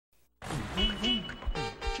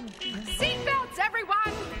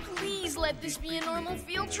let this be a normal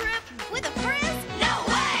field trip? With a friend? No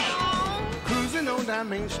way! Cruising on down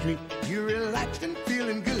Main Street, you're relaxed and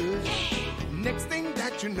feeling good. Next thing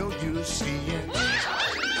that you know, you're seeing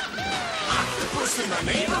octopus in the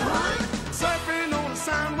neighborhood. Surfing on a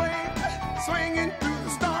sound wave, swinging through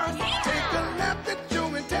the stars. Take a left at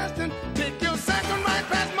your intestine, take your second right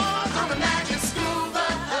past Mars on the magic scuba.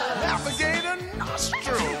 Navigator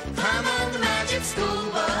nostril, climb on the magic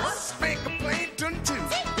scuba. Spank a plankton too.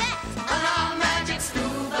 On magic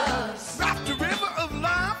scuba. Rock the river of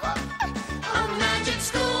lava. On magic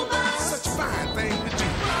scuba. Such a fine thing to do.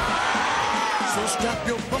 So strap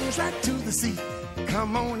your bones right to the seat.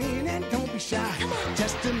 Come on in and don't be shy.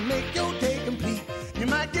 Just to make your day complete. You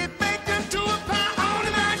might get baked into a pie on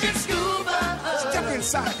the magic scuba. Step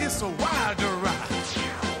inside, it's a wilder ride.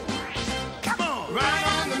 Come on, ride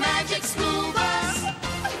on the magic scuba.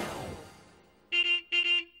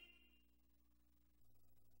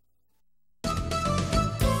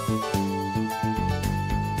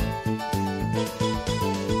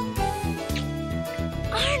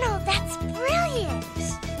 Arnold, that's brilliant.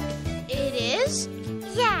 It is?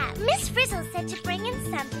 Yeah, Miss Frizzle said to bring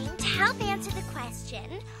in something to help answer the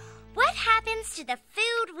question, what happens to the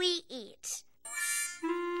food we eat?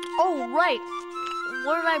 Oh, right.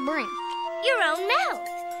 What did I bring? Your own mouth.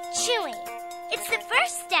 Chewing. It's the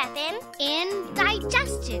first step in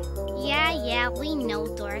digestion. Yeah, we know,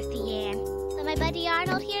 Dorothy Ann. But my buddy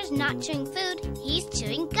Arnold here's not chewing food. He's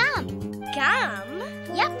chewing gum. Gum?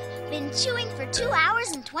 Yep, been chewing for 2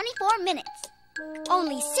 hours and 24 minutes.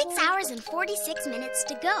 Only 6 hours and 46 minutes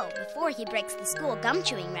to go before he breaks the school gum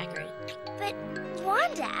chewing record. But,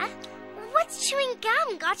 Wanda, what's chewing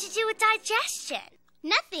gum got to do with digestion?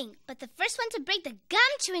 Nothing, but the first one to break the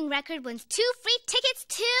gum chewing record wins 2 free tickets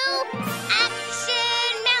to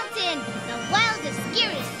Action Mountain, the wildest,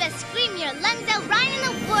 scariest, best scream your lungs out ride in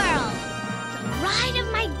the world. The ride of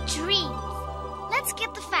my dreams. Let's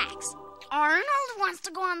get the facts. Arnold wants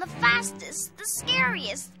to go on the fastest, the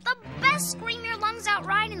scariest, the best scream your lungs out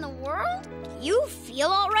ride in the world? You feel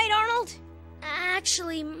all right, Arnold?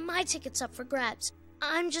 Actually, my ticket's up for grabs.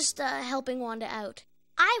 I'm just helping Wanda out.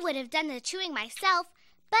 I would have done the chewing myself,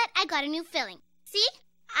 but I got a new filling. See?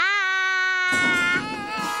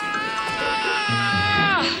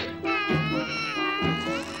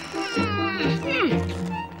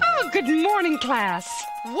 Oh, good morning, class.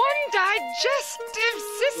 One digestive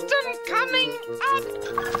system coming up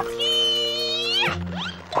here.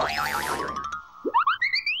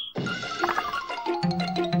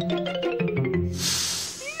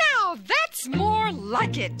 Now that's more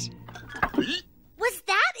like it. Was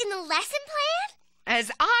that in the lesson plan?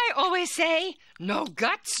 As I always say, no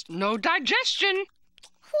guts, no digestion.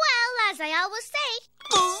 Well, as I always say,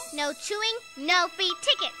 no chewing, no free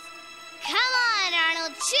tickets. Come on,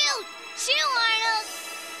 Arnold, chew! Chew,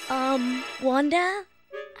 Arnold! Wanda?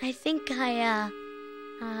 I think I,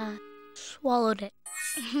 swallowed it.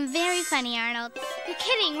 Very funny, Arnold. You're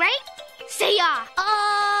kidding, right? Say yeah.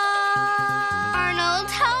 Arnold,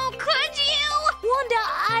 how could you? Wanda,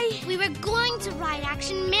 We were going to ride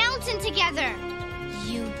Action Mountain together.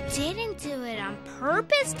 You didn't do it on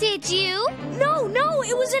purpose, did you? No,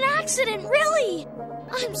 it was an accident, really.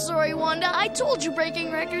 I'm sorry, Wanda. I told you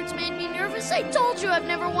breaking records made me nervous. I told you I've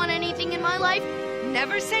never won anything in my life.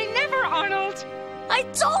 Never say never, Arnold. I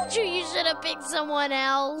told you you should have picked someone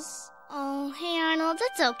else. Oh, hey, Arnold,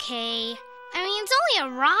 that's okay. I mean, it's only a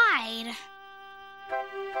ride.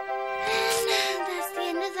 And that's the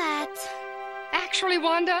end of that. Actually,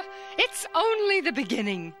 Wanda, it's only the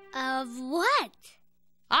beginning. Of what?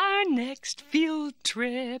 Our next field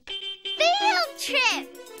trip. Field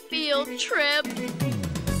trip! Field trip.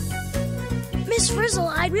 Miss Frizzle,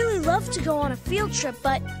 I'd really love to go on a field trip,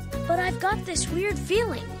 but I've got this weird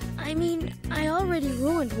feeling. I mean, I already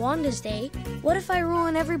ruined Wanda's day. What if I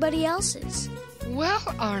ruin everybody else's? Well,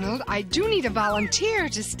 Arnold, I do need a volunteer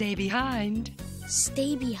to stay behind.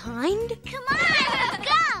 Stay behind? Come on, let's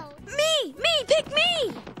go! Me! Pick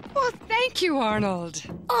me! Well, thank you, Arnold.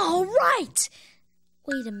 All right!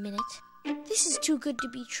 Wait a minute. This is too good to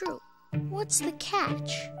be true. What's the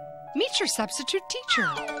catch? Meet your substitute teacher.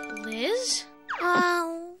 Liz?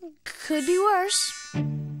 Could be worse.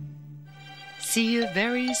 See you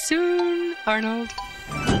very soon, Arnold.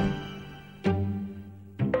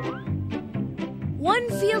 One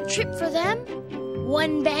field trip for them,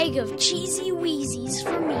 one bag of cheesy wheezies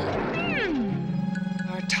for me.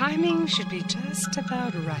 Our timing should be just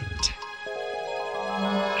about right.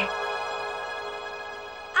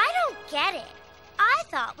 I don't get it. I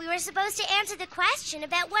thought we were supposed to answer the question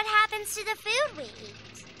about what happens to the food we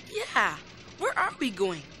eat. Yeah, where are we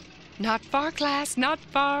going? Not far, class, not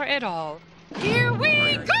far at all. Here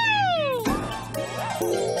we go!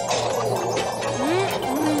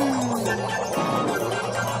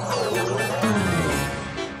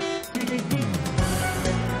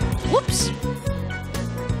 Whoops!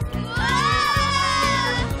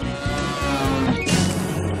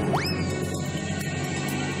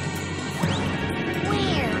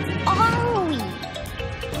 Where are we?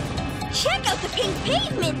 Check out the pink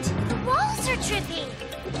pavement! The walls are dripping.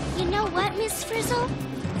 You know what, Miss Frizzle?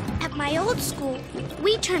 At my old school,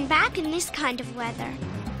 we turn back in this kind of weather.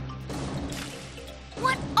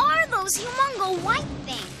 What are those humongo white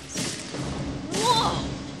things? Whoa!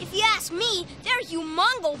 If you ask me, they're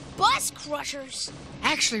humongo bus crushers.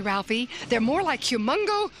 Actually, Ralphie, they're more like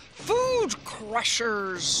humongo food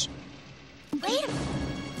crushers. Wait a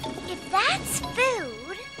minute. If that's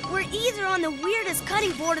food, We're either on the weirdest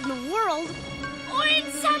cutting board in the world, or in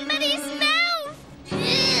somebody's mouth.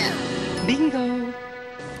 Ew. Bingo.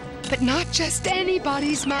 But not just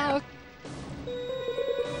anybody's mouth.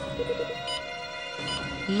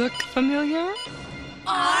 Look familiar?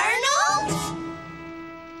 Arnold?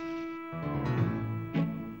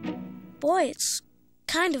 boy, it's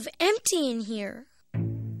kind of empty in here.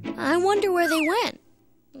 I wonder where they went.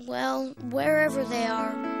 Well, wherever they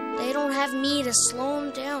are, they don't have me to slow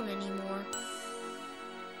them down anymore.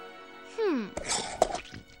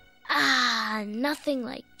 Nothing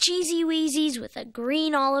like cheesy wheezies with a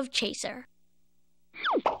green olive chaser.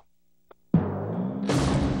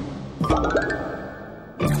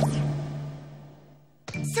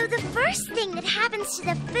 So the first thing that happens to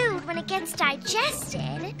the food when it gets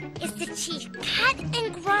digested is the teeth cut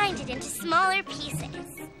and grind it into smaller pieces.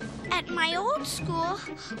 At my old school,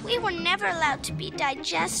 we were never allowed to be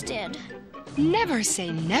digested. Never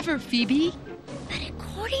say never, Phoebe. But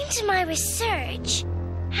according to my research,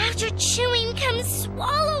 after chewing comes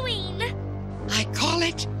swallowing. I call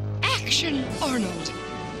it Action Arnold.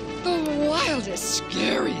 The wildest,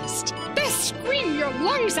 scariest, best scream your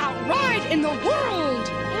lungs out ride in the world.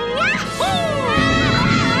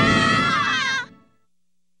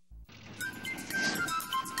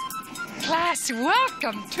 Class,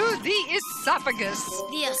 welcome to the esophagus.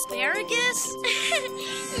 The asparagus?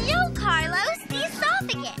 No, Carlos, the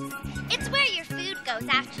esophagus. It's where your food goes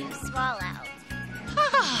after you swallow.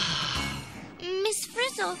 Miss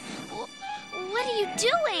Frizzle, what are you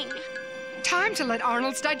doing? Time to let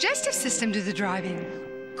Arnold's digestive system do the driving.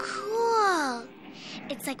 Cool.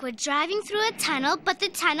 It's like we're driving through a tunnel, but the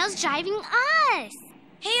tunnel's driving us.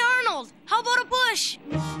 Hey, Arnold, how about a bush?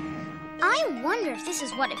 I wonder if this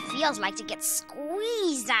is what it feels like to get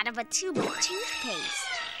squeezed out of a tube of toothpaste.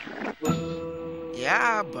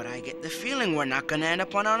 Yeah, but I get the feeling we're not gonna end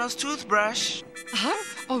up on Arnold's toothbrush.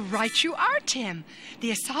 Oh, right you are, Tim.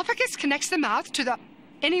 The esophagus connects the mouth to the...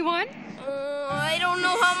 Anyone? I don't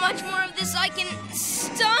know how much more of this I can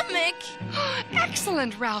stomach.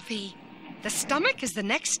 Excellent, Ralphie. The stomach is the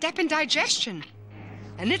next step in digestion.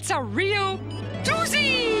 And it's a real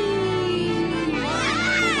doozy!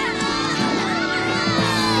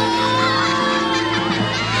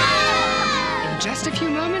 In just a few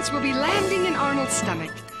moments, we'll be landing in Arnold's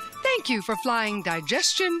stomach. Thank you for flying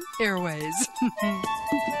Digestion Airways.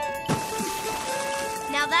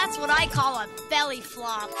 Now that's what I call a belly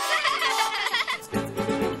flop.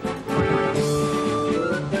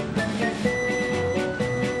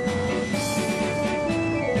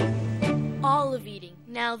 Olive eating.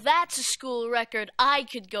 Now that's a school record I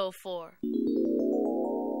could go for.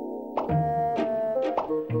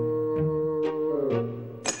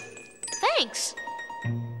 Thanks.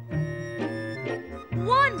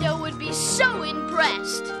 Wanda would be so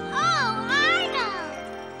impressed. Oh, Arnold!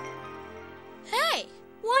 Hey,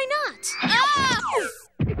 why not? Oh!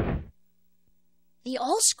 The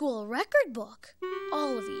all-school record book.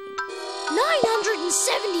 Olive eating.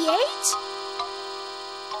 978?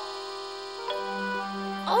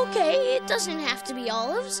 Okay, it doesn't have to be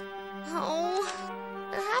olives. Oh,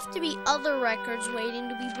 there have to be other records waiting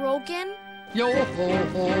to be broken.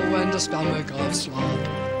 Yo-ho-ho, and a stomach of slop.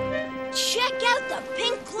 Check out the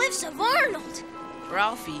pink cliffs of Arnold.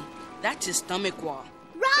 Ralphie, that's his stomach wall.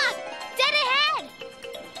 Rock! Dead ahead!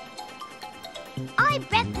 I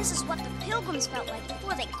bet this is what the Pilgrims felt like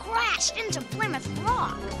before they crashed into Plymouth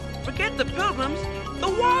Rock. Forget the Pilgrims, the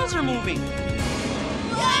walls are moving.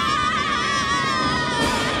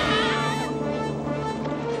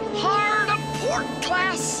 Hard aport,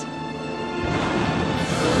 class!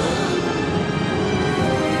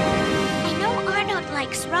 I know Arnold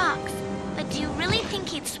likes rocks, but do you really think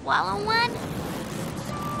he'd swallow one?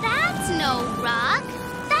 That's no rock.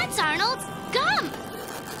 That's Arnold's gum.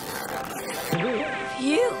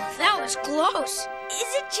 Phew, that was close.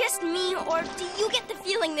 Is it just me, or do you get the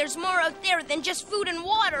feeling there's more out there than just food and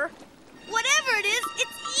water? Whatever it is,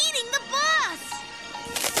 it's eating the bus!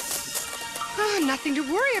 Oh, nothing to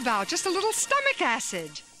worry about, just a little stomach acid.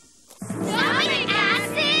 Stomach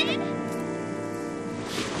acid?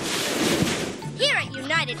 Here at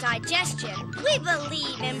United Digestion, we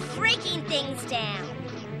believe in breaking things down.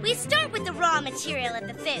 We start with the raw material of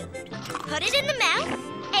the food, put it in the mouth,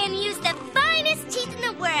 and use the finest teeth in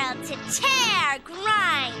the world to tear,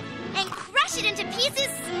 grind, and crush it into pieces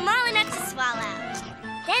small enough to swallow.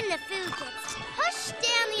 Then the food gets pushed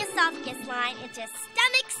down the esophagus line into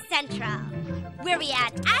stomach central, where we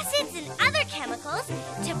add acids and other chemicals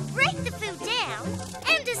to break the food down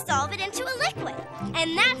and dissolve it into a liquid.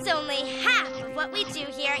 And that's only half of what we do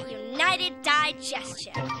here at United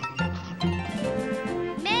Digestion.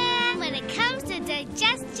 Man, when it comes to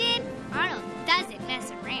digestion, Arnold doesn't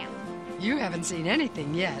mess around. You haven't seen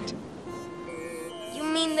anything yet. You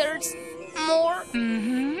mean there's more?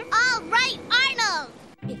 Mm-hmm. All right, Arnold!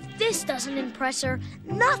 If this doesn't impress her,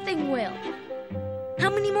 nothing will.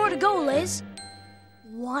 How many more to go, Liz?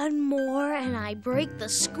 One more and I break the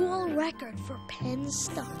school record for pens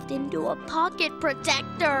stuffed into a pocket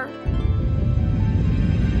protector.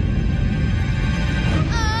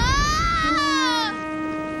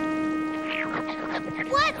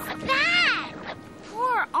 What's that?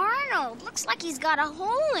 Poor Arnold. Looks like he's got a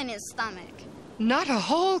hole in his stomach. Not a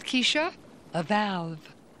hole, Keisha. A valve.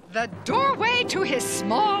 The doorway to his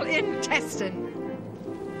small intestine.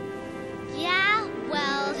 Yeah,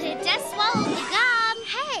 well, it just swallowed the gum.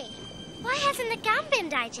 Hey, why hasn't the gum been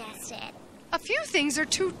digested? A few things are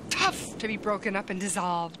too tough to be broken up and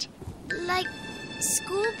dissolved. Like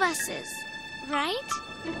school buses, right?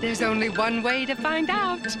 There's only one way to find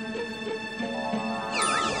out.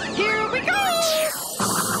 Here we go!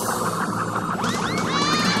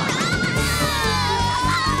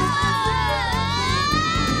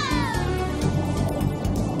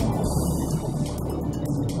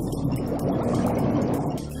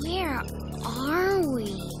 Where are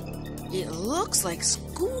we? It looks like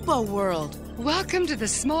Scuba World. Welcome to the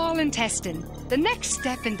small intestine, the next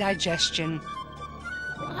step in digestion.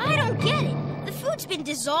 I don't get it. The food's been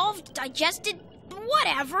dissolved, digested,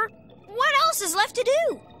 whatever. What else is left to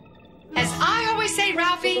do? As I always say,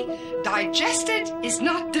 Ralphie, digested is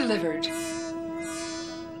not delivered.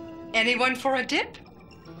 Anyone for a dip?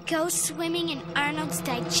 Go swimming in Arnold's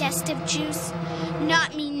digestive juice?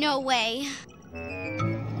 Not me, no way.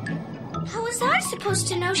 How was I supposed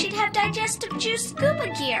to know she'd have digestive juice scuba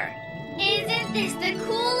gear? Isn't this the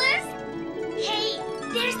coolest? Hey,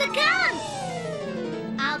 there's the gum!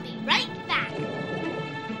 I'll be right back.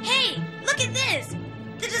 Hey, look at this.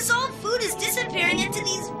 The dissolved food is disappearing into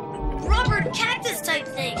these rubber cactus type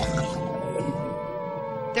things.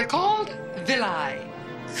 They're called villi.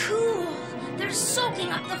 Cool. They're soaking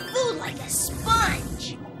up the food like a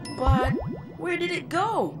sponge. But where did it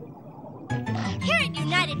go? Here at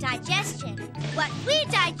United Digestion, what we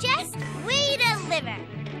digest, we deliver.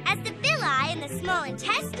 As the villi in the small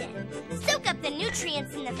intestine soak up the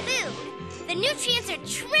nutrients in the food, the nutrients are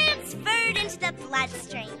transferred into the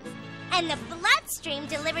bloodstream. And the bloodstream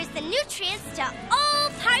delivers the nutrients to all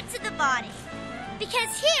parts of the body.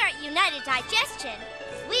 Because here at United Digestion,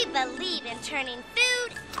 we believe in turning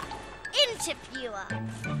food into fuel.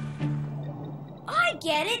 I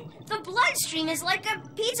get it. The bloodstream is like a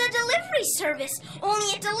pizza delivery service, only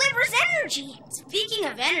it delivers energy. Speaking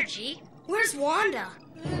of energy, where's Wanda?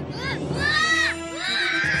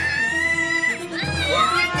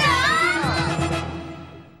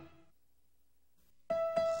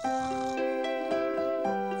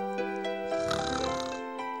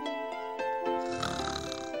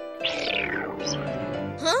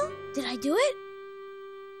 Huh? Did I do it?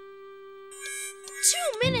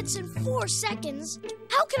 2 minutes and 4 seconds?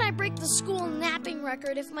 How can I break the school napping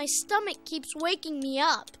record if my stomach keeps waking me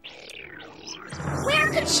up?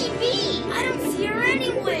 Where could she be? I don't see her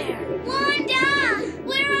anywhere. Wanda!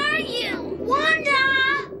 Where are you?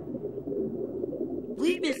 Wanda!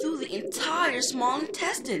 We've been through the entire small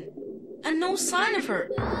intestine, and no sign of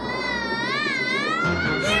her.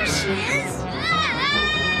 There she is.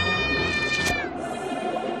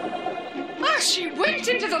 Ah, she went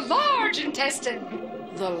into the large intestine.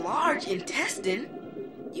 The large intestine?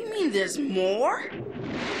 You mean there's more?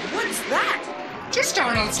 What's that? Just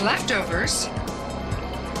Arnold's leftovers.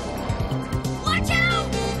 Watch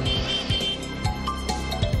out!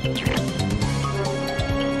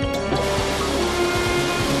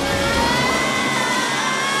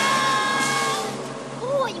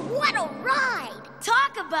 Boy, what a ride!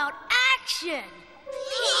 Talk about action!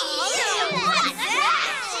 What's that?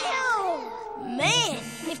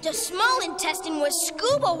 the small intestine was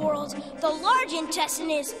Scuba World, the large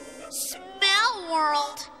intestine is Smell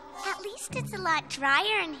World. At least it's a lot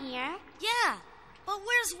drier in here. Yeah, but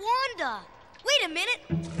where's Wanda? Wait a minute.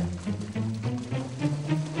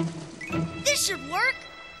 This should work.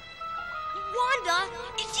 Wanda,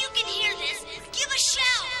 if you can hear this, give a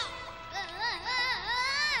shout.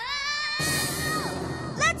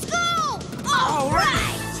 Let's go! All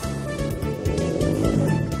right!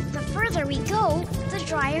 The further we go, the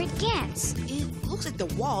drier it gets. It looks like the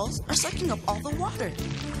walls are sucking up all the water.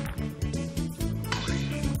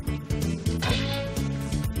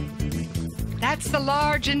 That's the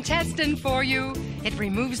large intestine for you. It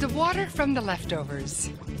removes the water from the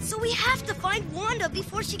leftovers. So we have to find Wanda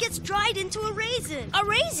before she gets dried into a raisin. A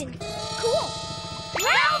raisin? Cool.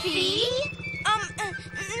 Ralphie!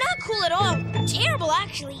 Not cool at all. Terrible,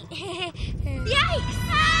 actually. Yikes!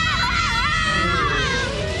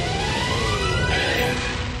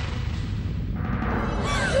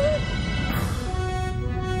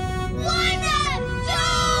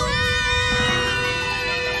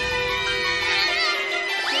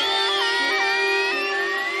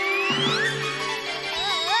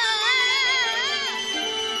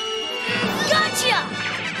 Gotcha!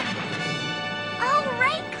 All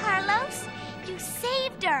right, Carlos. You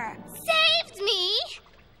saved her. Saved me?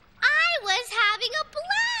 I was having a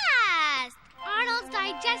blast! Arnold's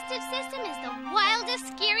digestive system is the wildest,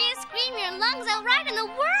 scariest scream your lungs out right in the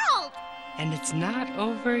world! And it's not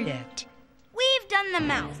over yet. We've done the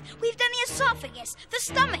mouth. We've done the esophagus, the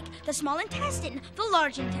stomach, the small intestine, the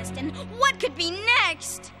large intestine. What could be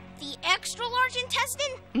next? The extra large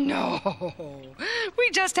intestine? No. We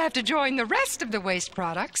just have to join the rest of the waste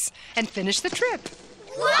products and finish the trip.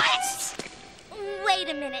 What? Wait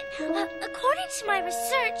a minute. According to my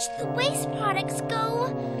research, the waste products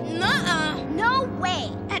go... Nuh-uh. No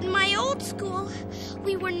way. At my old school,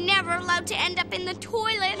 we were never allowed to end up in the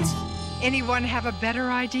toilet. Anyone have a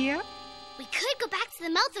better idea? We could go back to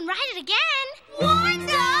the mouth and ride it again.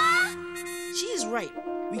 Wanda! She's right.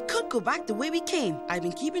 We could go back the way we came. I've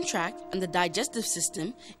been keeping track, and the digestive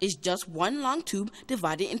system is just one long tube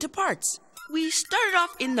divided into parts. We started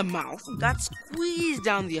off in the mouth, got squeezed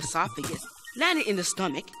down the esophagus, landed in the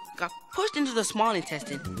stomach, got pushed into the small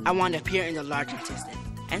intestine, and wound up here in the large intestine.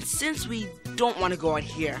 And since we don't want to go out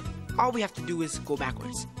here, all we have to do is go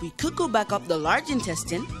backwards. We could go back up the large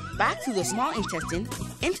intestine, back through the small intestine,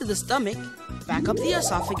 into the stomach, back up the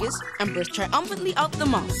esophagus, and burst triumphantly out the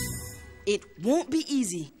mouth. It won't be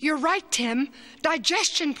easy. You're right, Tim.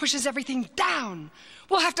 Digestion pushes everything down.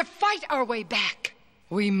 We'll have to fight our way back.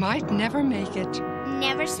 We might never make it.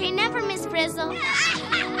 Never say never, Miss Frizzle.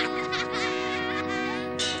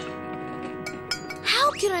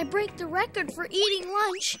 How can I break the record for eating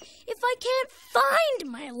lunch if I can't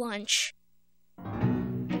find my lunch?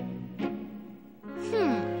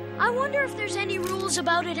 I wonder if there's any rules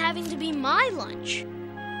about it having to be my lunch.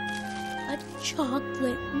 A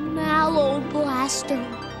chocolate mallow blaster.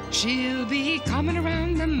 She'll be coming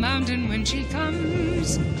around the mountain when she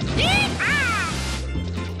comes.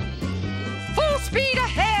 Full speed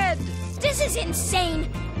ahead! This is insane.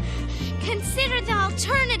 Consider the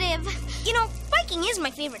alternative. You know, biking is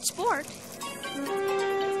my favorite sport.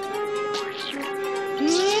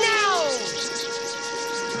 Now!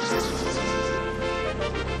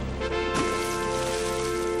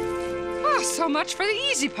 Oh, so much for the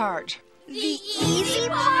easy part. The easy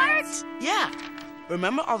part? Yeah.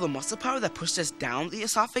 Remember all the muscle power that pushed us down the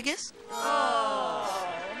esophagus?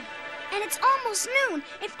 And it's almost noon.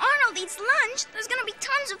 If Arnold eats lunch, there's gonna be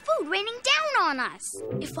tons of food raining down on us.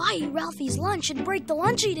 If I eat Ralphie's lunch and break the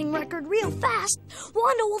lunch eating record real fast,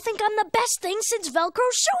 Wanda will think I'm the best thing since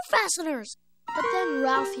Velcro shoe fasteners. But then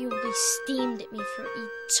Ralphie will be steamed at me for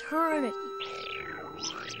eternity.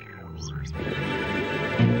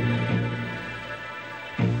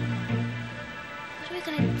 What are we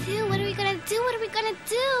gonna do? What are we gonna do? What are we gonna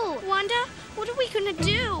do? Wanda, what are we gonna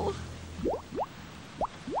do?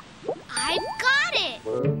 I've got it!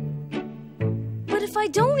 But if I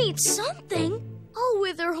don't eat something, I'll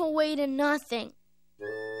wither away to nothing.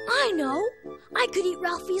 I know. I could eat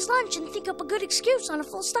Ralphie's lunch and think up a good excuse on a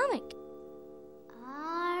full stomach.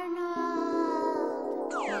 Arnold.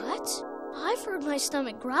 What? I've heard my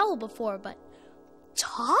stomach growl before, but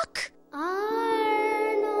talk? Arnold.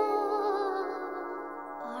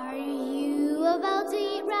 Are you about to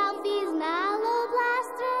eat Ralphie's mallow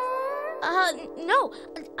blaster? No.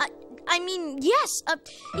 I mean, yes.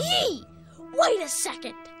 Yee! Wait a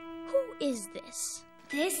second. Who is this?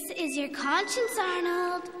 This is your conscience,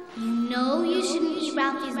 Arnold. You know you shouldn't eat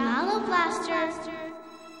Ralphie's mallow blaster.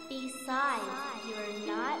 Besides, you're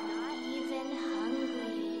not even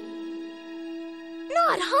hungry.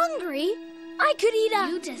 not hungry. I could eat a...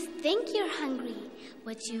 You just think you're hungry.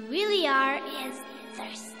 What you really are is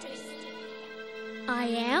thirsty. I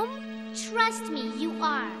am? Trust me, you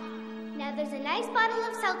are. Now there's a nice bottle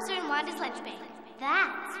of seltzer in Wanda's lunch bag.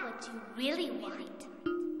 That's what you really want.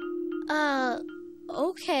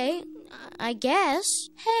 Okay. I guess.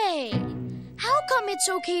 Hey, how come it's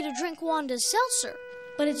okay to drink Wanda's seltzer,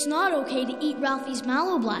 but it's not okay to eat Ralphie's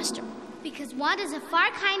Mallow Blaster? Because Wanda's a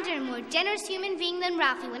far kinder and more generous human being than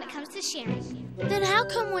Ralphie when it comes to sharing. Then how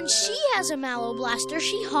come when she has a Mallow Blaster,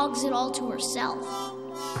 she hogs it all to herself?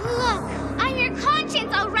 Look, I'm your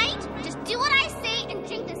conscience, all right? Just do what I say and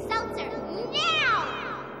drink the seltzer now!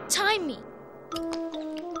 Time me.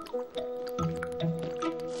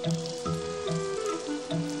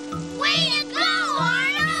 Way to go,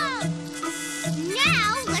 Arnold!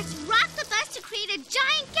 Now, let's rock the bus to create a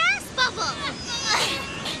giant gas bubble!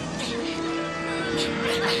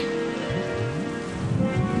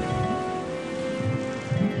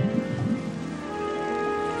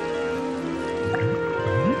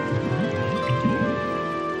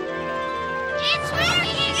 It's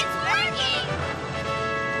working! It's working!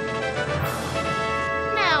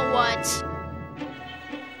 Now what?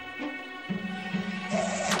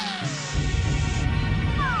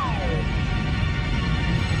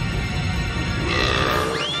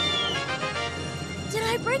 Did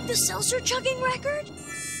I break the seltzer chugging record?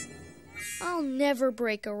 I'll never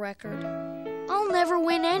break a record. I'll never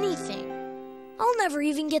win anything. I'll never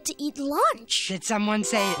even get to eat lunch. Did someone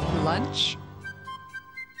say lunch?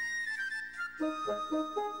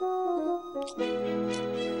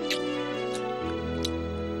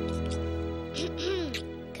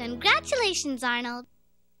 Congratulations, Arnold.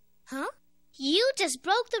 Huh? You just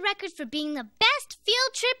broke the record for being the best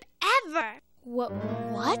field trip ever.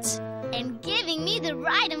 What? And giving me the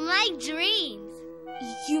ride of my dreams.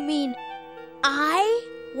 You mean I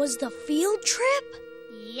was the field trip?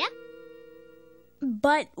 Yep.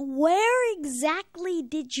 But where exactly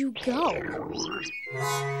did you go?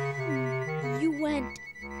 You went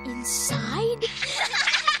inside?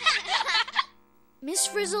 Miss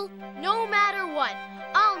Frizzle, no matter what,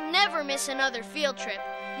 I'll never miss another field trip.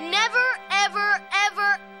 Never, ever,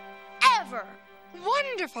 ever, ever.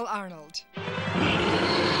 Wonderful, Arnold.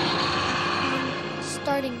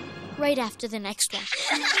 Starting right after the next one.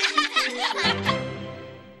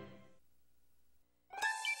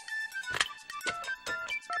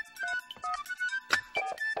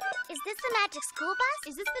 Is this the magic school bus?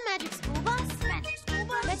 Is this the magic school bus? Magic school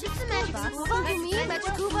bus? Magic the magic school bus? You mean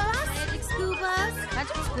magic school bus? Magic school bus?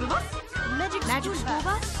 Magic school bus? Magic school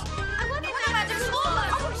bus? I want the magic school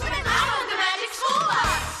bus! I want the magic school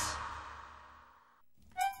bus!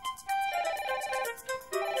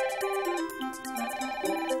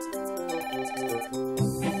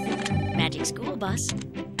 Magic school bus.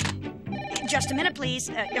 Just a minute, please.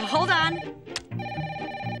 Hold on.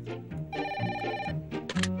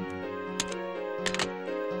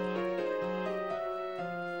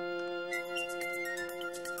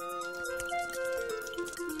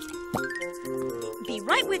 Be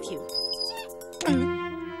right with you.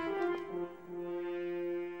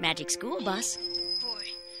 Magic school bus.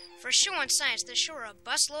 Boy, for a show on science, there's sure a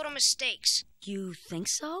busload of mistakes. You think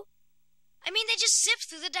so? I mean, they just zip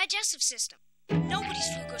through the digestive system. Nobody's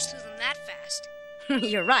food goes through them that fast.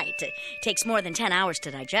 You're right. It takes more than 10 hours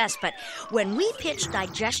to digest, but when we pitched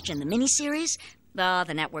Digestion, the miniseries,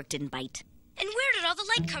 the network didn't bite. And where did all the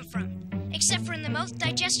light come from? Except for in the mouth,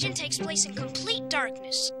 digestion takes place in complete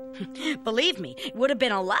darkness. Believe me, it would have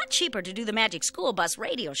been a lot cheaper to do the Magic School Bus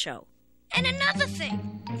radio show. And another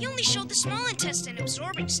thing, you only showed the small intestine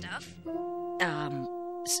absorbing stuff.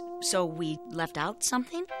 So we left out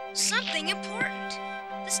something? Something important.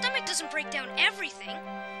 The stomach doesn't break down everything.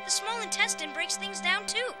 The small intestine breaks things down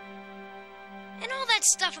too. And all that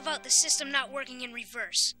stuff about the system not working in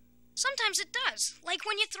reverse. Sometimes it does, like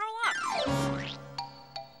when you throw up.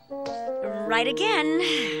 Right again.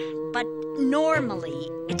 But normally,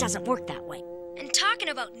 it doesn't work that way. And talking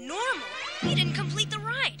about normal, we didn't complete the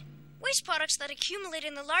ride. Waste products that accumulate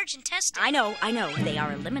in the large intestine. I know. They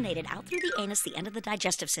are eliminated out through the anus, the end of the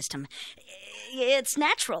digestive system. It's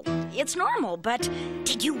natural. It's normal, but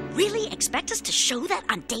did you really expect us to show that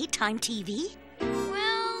on daytime TV?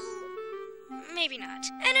 Well, maybe not.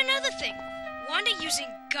 And another thing, Wanda using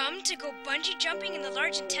gum to go bungee jumping in the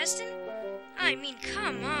large intestine? I mean,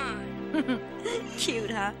 come on. Cute,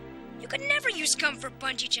 huh? You could never use gum for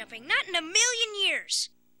bungee jumping, not in a million years.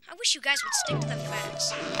 I wish you guys would stick to the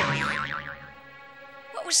facts.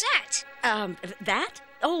 What was that? That?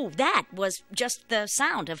 Oh, that was just the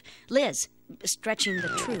sound of Liz stretching the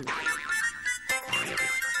truth.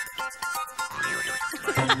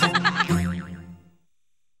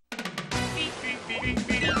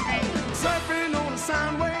 Surfing on a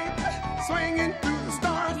sound wave, swinging through the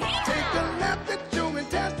stars. Take a left at your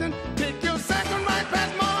intestine. Take your second right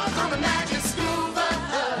past Mars on the magic scuba.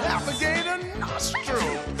 Alligator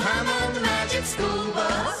nostril. Climb on the magic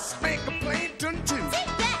scuba. Spank a plankton too.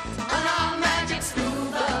 On our magic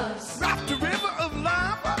scuba. Rock the river of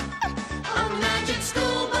lava. On the magic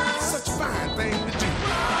scuba. Such a fine thing to do.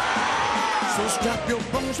 So strap your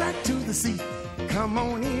bones right to the seat. Come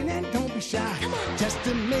on in and don't be shy. Just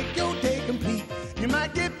to make your day complete. You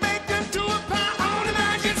might get baked into a pie on the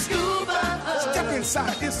magic scuba. Step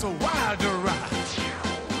inside, it's so wild.